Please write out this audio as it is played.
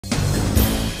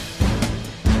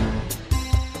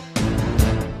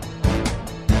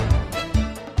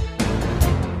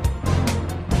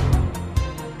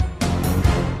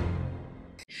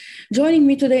Joining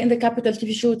me today in the Capital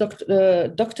TV show,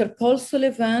 Dr. Paul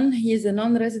Sullivan. He is a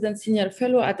non-resident senior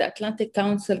fellow at the Atlantic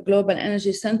Council Global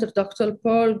Energy Center. Dr.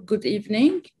 Paul, good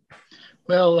evening.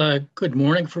 Well, good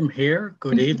morning from here,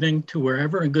 good evening to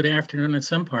wherever, and good afternoon in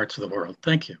some parts of the world.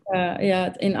 Thank you.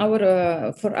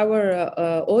 For our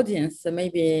audience,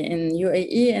 maybe in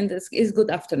UAE, and this is good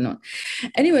afternoon.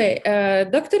 Anyway,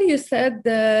 Doctor, you said,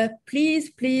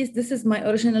 please, this is my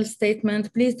original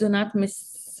statement. Please do not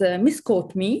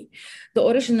misquote me. The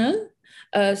original.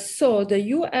 So the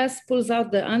U.S. pulls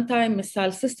out the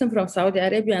anti-missile system from Saudi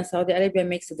Arabia, and Saudi Arabia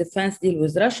makes a defense deal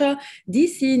with Russia.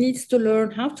 DC needs to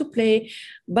learn how to play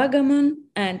backgammon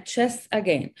and chess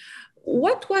again.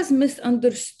 What was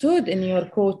misunderstood in your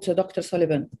quote, Dr.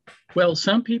 Sullivan? Well,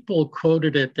 some people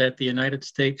quoted it that the United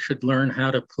States should learn how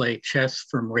to play chess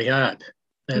from Riyadh.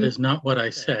 That is not what I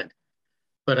said.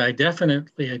 But I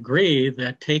definitely agree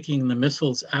that taking the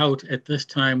missiles out at this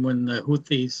time when the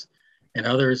Houthis and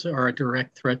others are a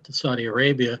direct threat to Saudi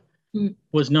Arabia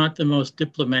was not the most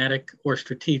diplomatic or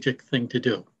strategic thing to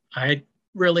do. I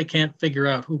really can't figure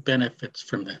out who benefits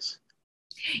from this.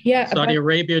 Yeah, Saudi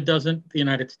Arabia doesn't, the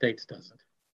United States doesn't.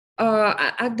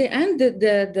 At the end,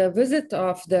 the visit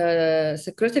of the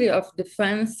Secretary of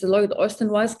Defense, Lloyd Austin,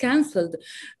 was canceled.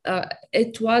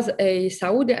 It was a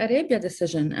Saudi Arabia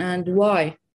decision. And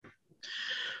why?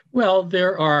 Well,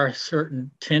 there are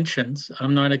certain tensions.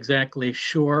 I'm not exactly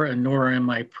sure, and nor am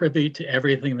I privy to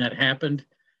everything that happened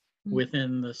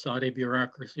within the Saudi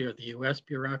bureaucracy or the U.S.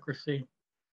 bureaucracy.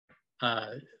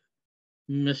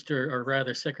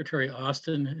 Secretary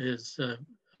Austin is a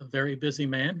very busy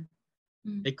man.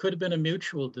 It could have been a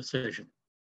mutual decision.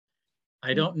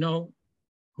 I don't know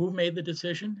who made the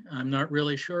decision. I'm not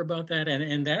really sure about that.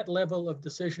 And that level of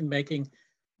decision making,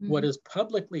 what is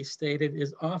publicly stated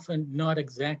is often not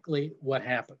exactly what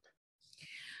happened.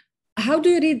 How do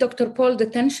you read, Dr. Paul, the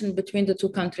tension between the two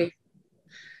countries?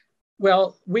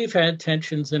 Well, we've had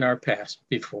tensions in our past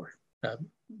before,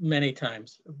 many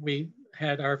times. We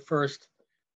had our first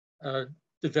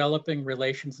developing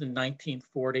relations in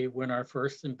 1940 when our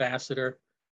first ambassador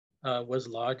was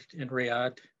lodged in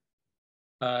Riyadh.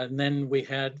 And then we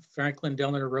had Franklin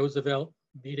Delano Roosevelt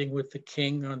meeting with the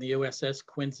king on the USS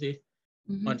Quincy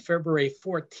on February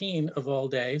 14 of all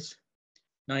days,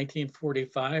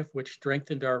 1945, which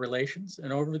strengthened our relations.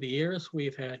 And over the years,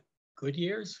 we've had good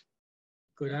years,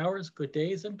 good hours, good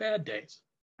days, and bad days.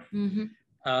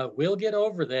 We'll get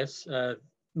over this.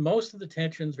 Most of the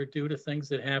tensions are due to things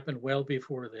that happened well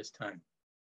before this time.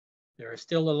 There are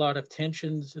still a lot of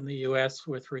tensions in the U.S.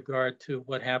 with regard to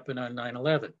what happened on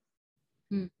 9/11.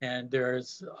 And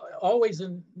there's always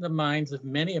in the minds of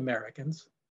many Americans.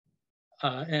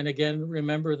 And again,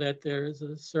 remember that there's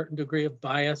a certain degree of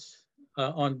bias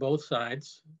on both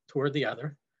sides toward the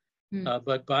other.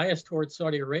 But bias towards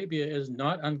Saudi Arabia is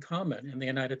not uncommon in the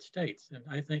United States. And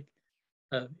I think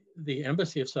the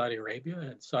embassy of Saudi Arabia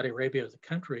and Saudi Arabia as a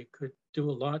country could do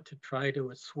a lot to try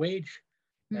to assuage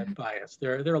that bias.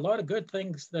 There are a lot of good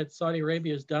things that Saudi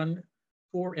Arabia has done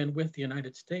for and with the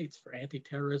United States for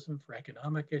anti-terrorism, for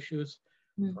economic issues,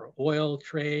 for oil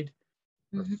trade,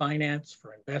 for finance,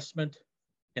 for investment.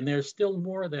 And there's still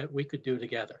more that we could do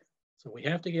together. So we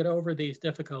have to get over these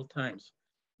difficult times.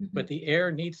 But the air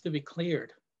needs to be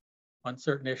cleared on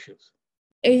certain issues.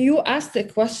 You asked a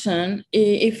question,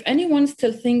 if anyone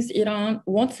still thinks Iran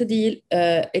wants a deal,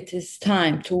 it is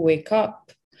time to wake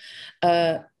up.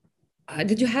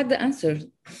 Did you have the answer?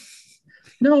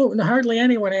 No, hardly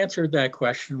anyone answered that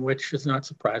question, which is not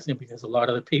surprising because a lot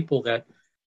of the people that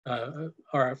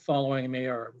are following me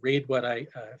or read what I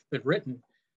have been written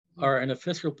are in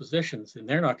official positions, and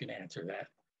they're not going to answer that.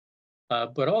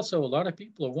 But also, a lot of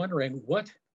people are wondering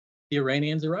what the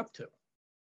Iranians are up to.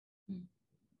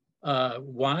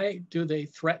 Why do they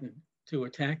threaten to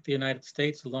attack the United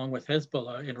States along with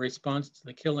Hezbollah in response to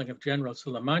the killing of General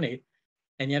Soleimani?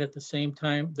 And yet at the same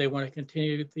time, they want to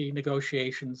continue the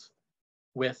negotiations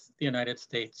with the United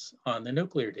States on the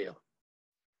nuclear deal.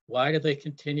 Why do they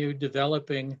continue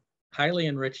developing highly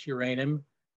enriched uranium?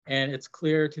 And it's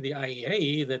clear to the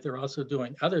IAEA that they're also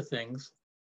doing other things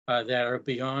that are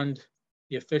beyond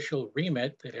the official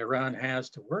remit that Iran has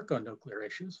to work on nuclear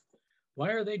issues.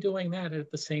 Why are they doing that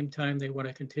at the same time they want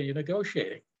to continue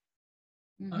negotiating?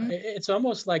 It's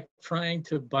almost like trying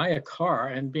to buy a car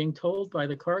and being told by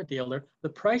the car dealer, the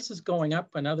price is going up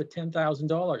another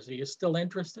 $10,000. Are you still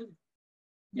interested?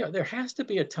 You know, there has to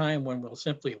be a time when we'll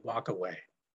simply walk away.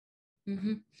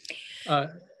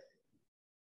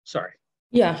 Sorry.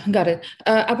 Yeah, got it.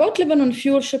 About Lebanon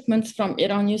fuel shipments from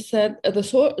Iran, you said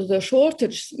the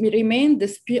shortage remain.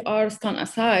 This PR stand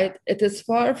aside. It is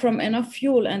far from enough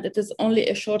fuel, and it is only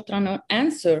a short-run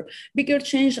answer. Bigger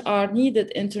change are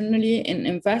needed internally in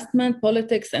investment,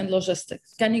 politics, and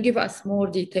logistics. Can you give us more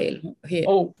detail here?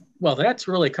 Oh, well, that's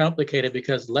really complicated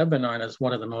because Lebanon is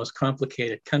one of the most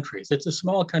complicated countries. It's a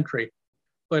small country,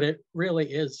 but it really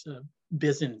is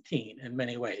Byzantine in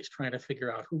many ways, trying to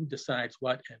figure out who decides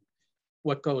what and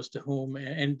what goes to whom.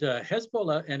 And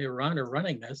Hezbollah and Iran are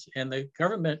running this, and the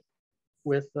government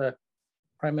with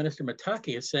Prime Minister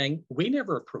Mataki is saying, we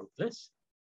never approved this.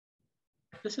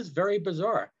 This is very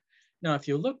bizarre. Now, if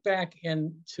you look back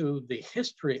into the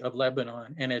history of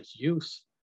Lebanon and its use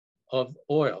of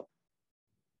oil,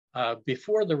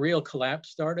 before the real collapse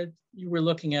started, you were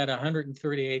looking at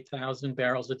 138,000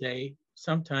 barrels a day,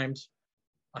 sometimes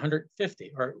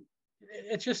 150, or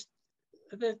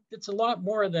it's a lot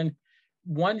more than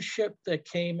one ship that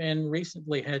came in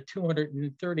recently had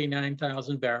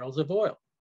 239,000 barrels of oil.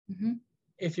 Mm-hmm.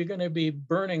 If you're going to be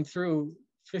burning through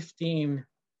 15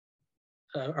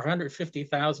 or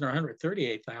 150,000 or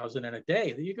 138,000 in a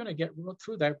day, you're going to get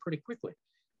through that pretty quickly.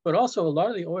 But also a lot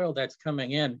of the oil that's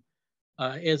coming in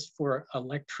is for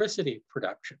electricity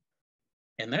production.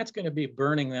 And that's going to be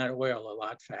burning that oil a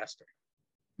lot faster.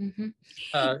 Mm-hmm.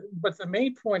 But the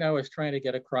main point I was trying to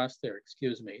get across there,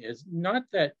 excuse me, is not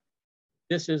that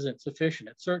this isn't sufficient.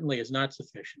 It certainly is not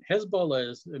sufficient.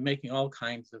 Hezbollah is making all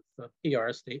kinds of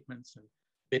PR statements and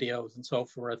videos and so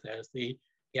forth as the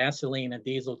gasoline and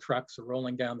diesel trucks are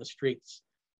rolling down the streets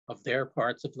of their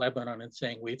parts of Lebanon and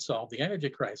saying, we've solved the energy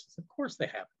crisis. Of course they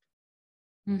haven't.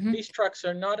 Mm-hmm. These trucks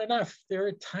are not enough. They're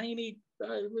a tiny,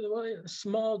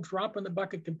 small drop in the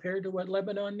bucket compared to what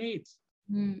Lebanon needs.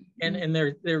 Mm-hmm. And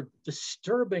they're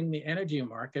disturbing the energy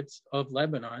markets of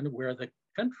Lebanon, where the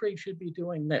country should be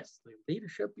doing this. The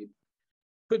leadership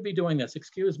could be doing this.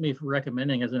 Excuse me for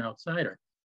recommending as an outsider.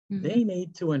 Mm-hmm. They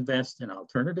need to invest in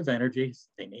alternative energies.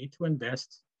 They need to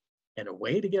invest in a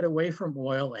way to get away from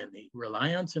oil and the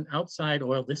reliance on outside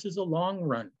oil. This is a long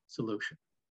run solution.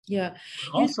 Yeah.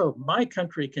 Also, my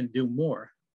country can do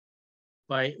more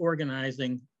by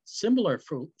organizing similar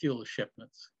fuel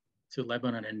shipments to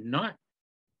Lebanon and not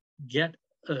get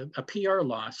a PR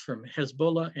loss from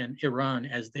Hezbollah and Iran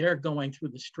as they're going through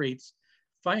the streets,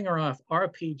 firing off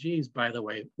RPGs, by the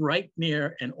way, right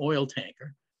near an oil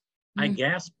tanker. I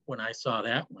gasped when I saw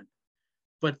that one.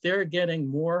 But they're getting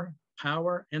more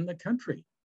power in the country.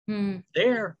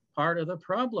 They're part of the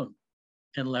problem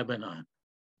in Lebanon.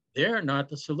 They're not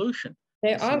the solution.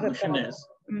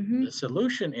 The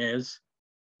solution is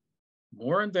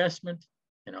more investment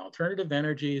in alternative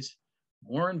energies,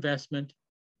 more investment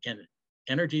in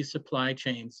energy supply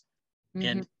chains,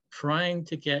 and trying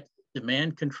to get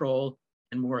demand control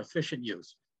and more efficient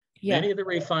use. Yeah. Many of the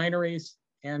refineries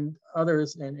and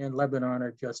others in Lebanon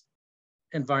are just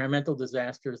environmental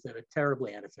disasters that are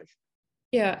terribly inefficient.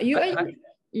 Yeah,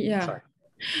 sorry.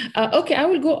 Okay,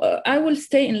 I will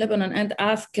stay in Lebanon and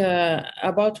ask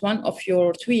about one of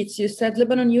your tweets. You said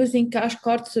Lebanon using cash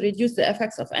cards to reduce the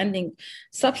effects of ending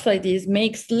subsidies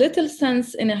makes little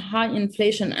sense in a high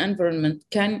inflation environment.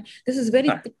 This is very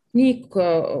technique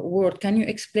word. Can you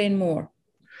explain more?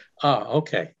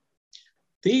 Okay.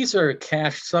 These are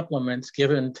cash supplements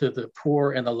given to the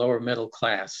poor and the lower middle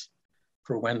class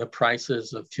for when the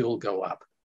prices of fuel go up.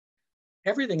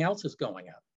 Everything else is going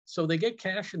up. So they get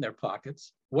cash in their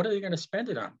pockets. What are they going to spend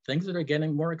it on? Things that are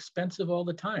getting more expensive all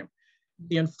the time.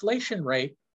 The inflation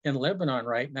rate in Lebanon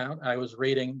right now, I was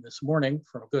reading this morning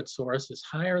from a good source, is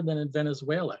higher than in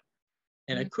Venezuela.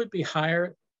 And it could be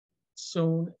higher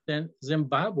soon than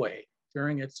Zimbabwe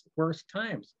during its worst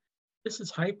times. This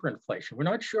is hyperinflation. We're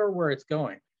not sure where it's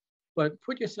going, but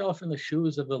put yourself in the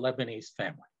shoes of the Lebanese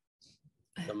family.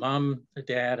 The mom, the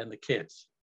dad, and the kids.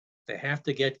 They have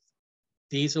to get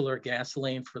diesel or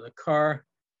gasoline for the car.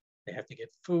 They have to get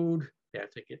food. They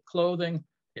have to get clothing.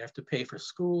 They have to pay for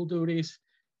school duties.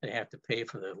 They have to pay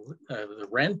for the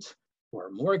rent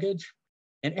or mortgage.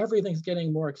 And everything's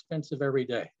getting more expensive every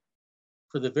day.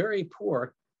 For the very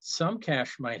poor, some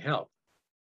cash might help.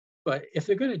 But if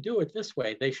they're going to do it this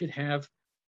way, they should have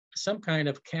some kind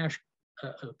of cash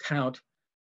account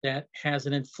that has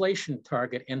an inflation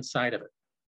target inside of it,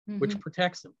 which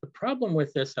protects them. The problem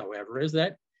with this, however, is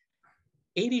that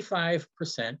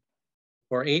 85%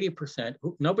 or 80%,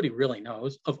 nobody really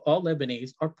knows, of all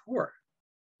Lebanese are poor.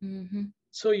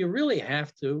 So you really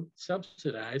have to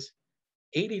subsidize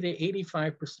 80 to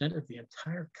 85% of the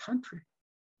entire country.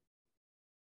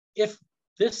 If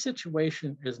this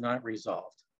situation is not resolved,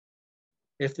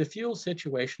 if the fuel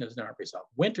situation is not resolved,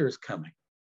 winter is coming.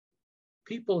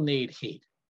 people need heat.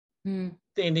 Mm.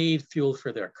 They need fuel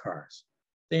for their cars.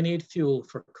 They need fuel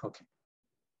for cooking.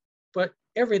 But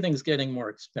everything's getting more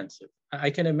expensive. I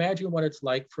can imagine what it's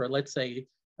like for, let's say,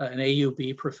 an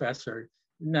AUB professor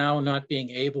now not being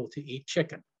able to eat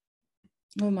chicken.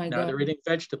 Oh my Now God. they're eating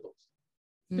vegetables.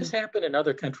 This happened in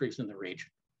other countries in the region.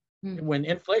 When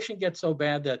inflation gets so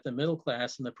bad that the middle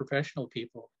class and the professional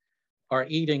people are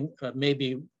eating maybe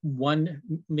one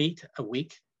meat a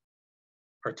week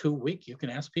or 2 a week, you can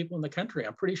ask people in the country.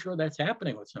 I'm pretty sure that's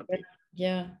happening with some people.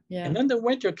 Yeah. And then the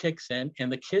winter kicks in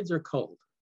and the kids are cold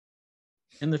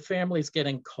and the family's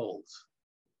getting colds.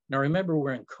 Now remember,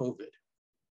 we're in COVID.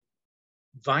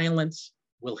 Violence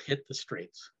will hit the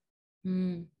streets.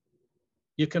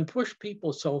 You can push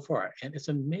people so far. And it's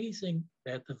amazing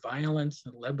that the violence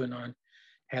in Lebanon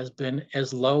has been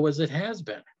as low as it has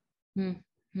been.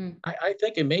 I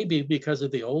think it may be because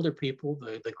of the older people,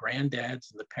 the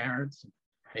granddads and the parents, and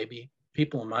maybe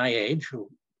people my age who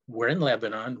were in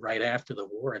Lebanon right after the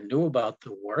war and knew about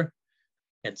the war.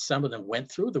 And some of them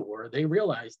went through the war. They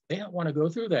realized they don't want to go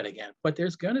through that again. But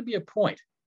there's going to be a point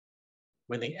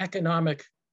when the economic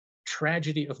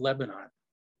tragedy of Lebanon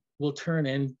will turn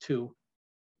into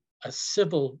a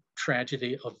civil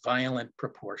tragedy of violent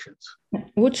proportions.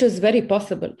 Which is very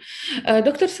possible.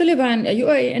 Dr. Sullivan,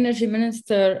 UAE Energy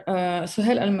Minister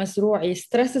Suhail Al-Mazrouei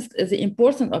stresses the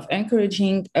importance of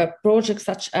encouraging projects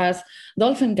such as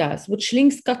Dolphin Gas, which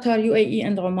links Qatar, UAE,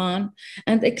 and Oman,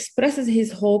 and expresses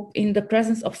his hope in the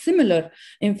presence of similar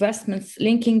investments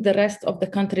linking the rest of the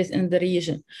countries in the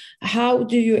region. How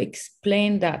do you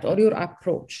explain that, or your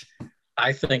approach?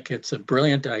 I think it's a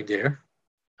brilliant idea.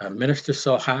 Minister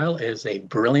Suhail is a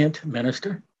brilliant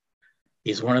minister.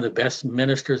 He's one of the best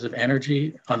ministers of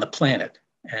energy on the planet.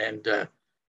 And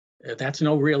that's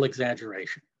no real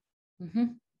exaggeration.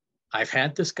 I've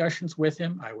had discussions with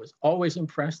him. I was always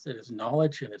impressed at his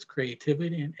knowledge and his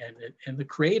creativity and the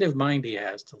creative mind he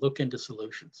has to look into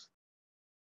solutions.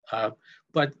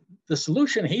 But the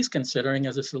solution he's considering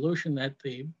is a solution that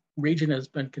the region has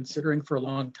been considering for a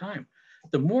long time.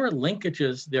 The more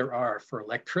linkages there are for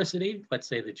electricity, let's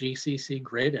say the GCC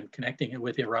grid and connecting it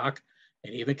with Iraq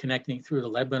and even connecting through to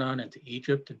Lebanon and to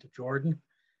Egypt and to Jordan,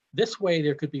 this way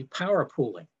there could be power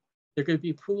pooling. There could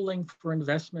be pooling for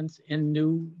investments in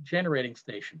new generating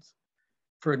stations.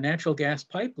 For natural gas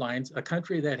pipelines, a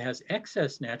country that has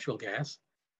excess natural gas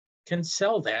can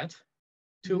sell that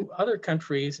to other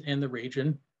countries in the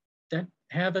region that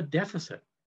have a deficit.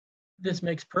 This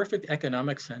makes perfect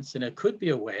economic sense, and it could be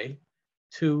a way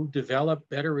to develop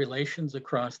better relations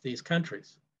across these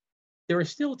countries. There are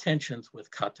still tensions with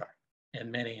Qatar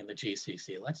and many in the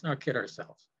GCC. Let's not kid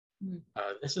ourselves.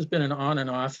 This has been an on and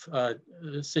off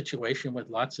situation with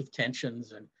lots of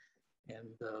tensions and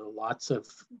lots of,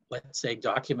 let's say,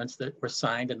 documents that were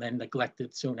signed and then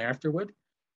neglected soon afterward.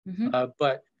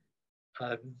 But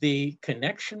the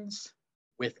connections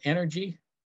with energy,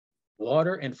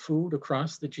 water, and food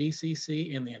across the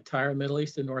GCC in the entire Middle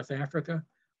East and North Africa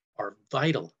are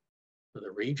vital for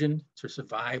the region to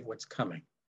survive what's coming.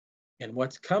 And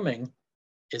what's coming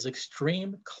is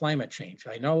extreme climate change.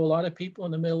 I know a lot of people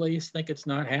in the Middle East think it's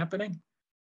not happening.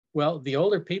 Well, the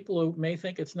older people who may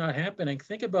think it's not happening,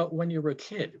 think about when you were a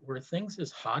kid. Were things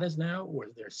as hot as now? Were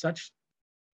there such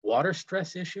water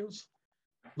stress issues?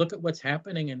 Look at what's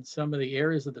happening in some of the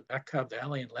areas of the Bekaa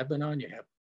Valley in Lebanon. You have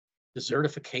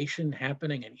desertification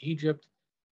happening in Egypt.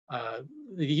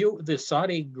 The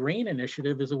Saudi Green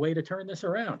Initiative is a way to turn this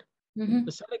around. The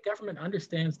Saudi government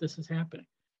understands this is happening.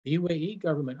 The UAE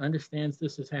government understands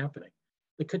this is happening.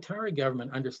 The Qatari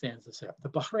government understands this happening. The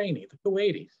Bahraini, the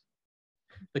Kuwaitis.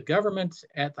 The governments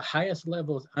at the highest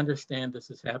levels understand this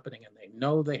is happening, and they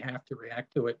know they have to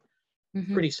react to it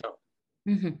pretty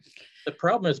soon. The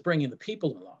problem is bringing the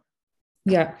people along.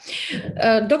 Yeah.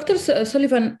 Dr.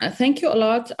 Sullivan, thank you a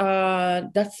lot.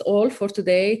 That's all for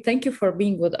today. Thank you for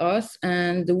being with us.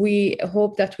 And we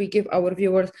hope that we give our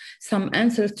viewers some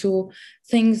answers to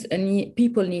things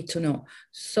people need to know.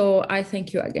 So I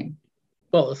thank you again.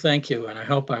 Well, thank you. And I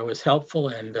hope I was helpful.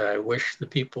 And I wish the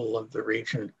people of the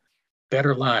region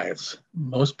better lives,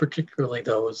 most particularly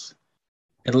those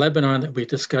in Lebanon that we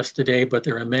discussed today, but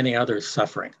there are many others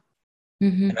suffering.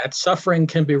 And that suffering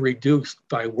can be reduced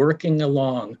by working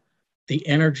along the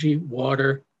energy,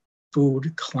 water,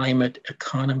 food, climate,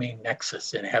 economy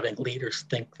nexus and having leaders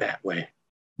think that way.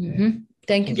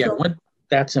 Thank you.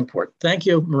 That's important. Thank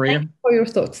you, Maria. Thank you for your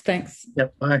thoughts. Thanks.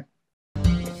 Yep. Bye.